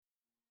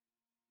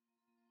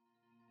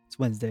It's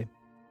Wednesday,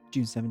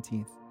 June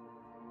 17th,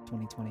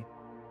 2020.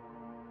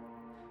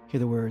 Hear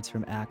the words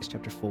from Acts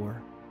chapter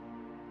 4,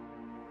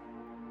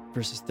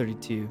 verses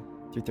 32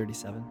 through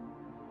 37.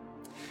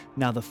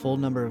 Now the full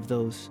number of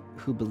those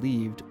who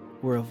believed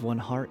were of one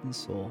heart and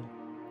soul,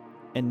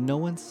 and no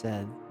one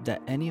said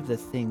that any of the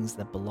things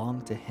that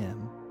belonged to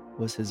him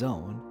was his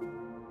own,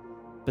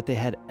 but they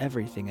had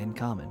everything in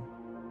common.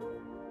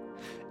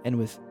 And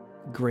with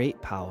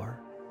great power,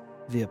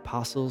 the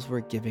apostles were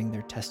giving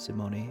their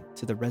testimony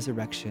to the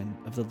resurrection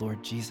of the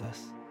Lord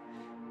Jesus,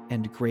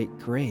 and great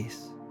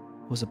grace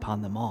was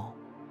upon them all.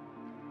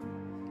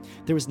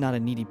 There was not a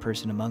needy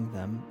person among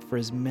them, for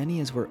as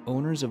many as were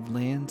owners of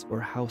lands or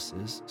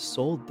houses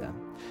sold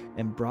them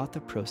and brought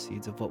the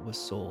proceeds of what was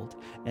sold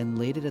and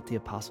laid it at the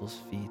apostles'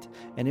 feet,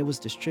 and it was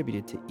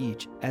distributed to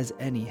each as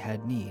any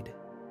had need.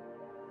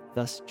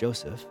 Thus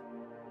Joseph,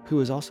 who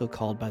was also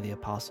called by the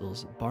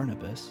apostles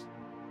Barnabas,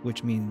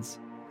 which means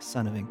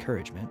son of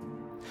encouragement,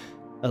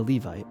 a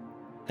Levite,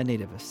 a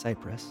native of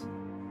Cyprus,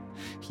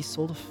 he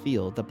sold a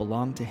field that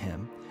belonged to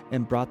him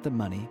and brought the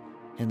money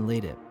and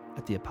laid it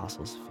at the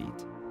apostles'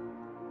 feet.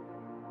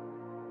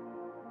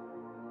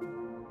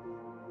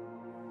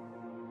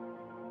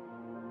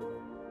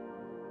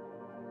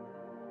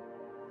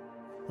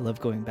 I love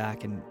going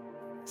back and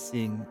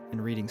seeing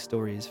and reading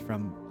stories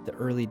from the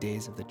early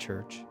days of the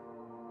church.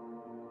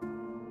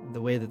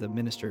 The way that the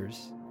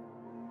ministers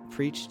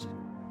preached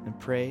and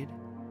prayed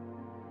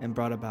and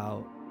brought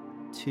about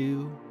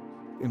two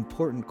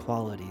important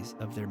qualities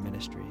of their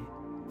ministry,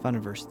 found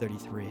in verse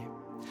 33.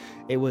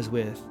 It was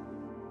with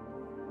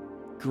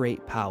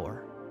great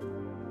power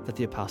that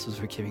the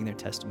apostles were giving their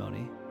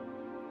testimony,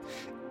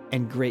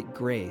 and great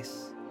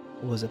grace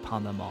was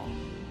upon them all.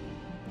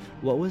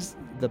 What was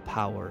the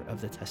power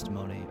of the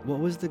testimony? What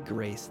was the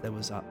grace that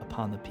was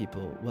upon the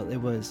people? Well, it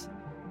was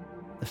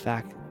the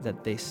fact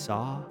that they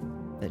saw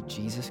that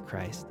Jesus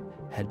Christ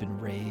had been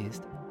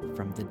raised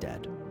from the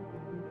dead.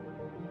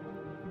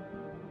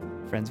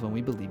 Friends, when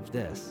we believe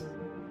this,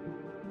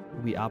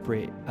 we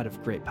operate out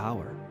of great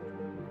power.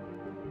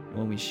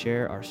 When we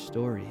share our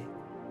story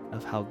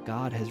of how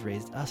God has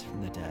raised us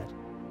from the dead,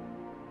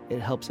 it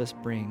helps us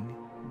bring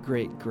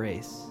great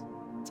grace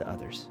to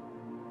others.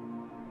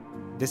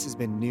 This has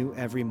been New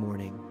Every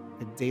Morning,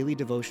 a daily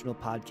devotional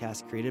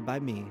podcast created by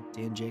me,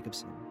 Dan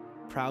Jacobson,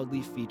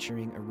 proudly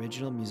featuring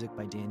original music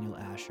by Daniel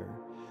Asher,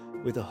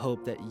 with a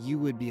hope that you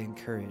would be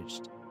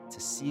encouraged to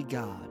see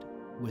God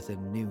with a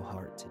new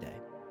heart today.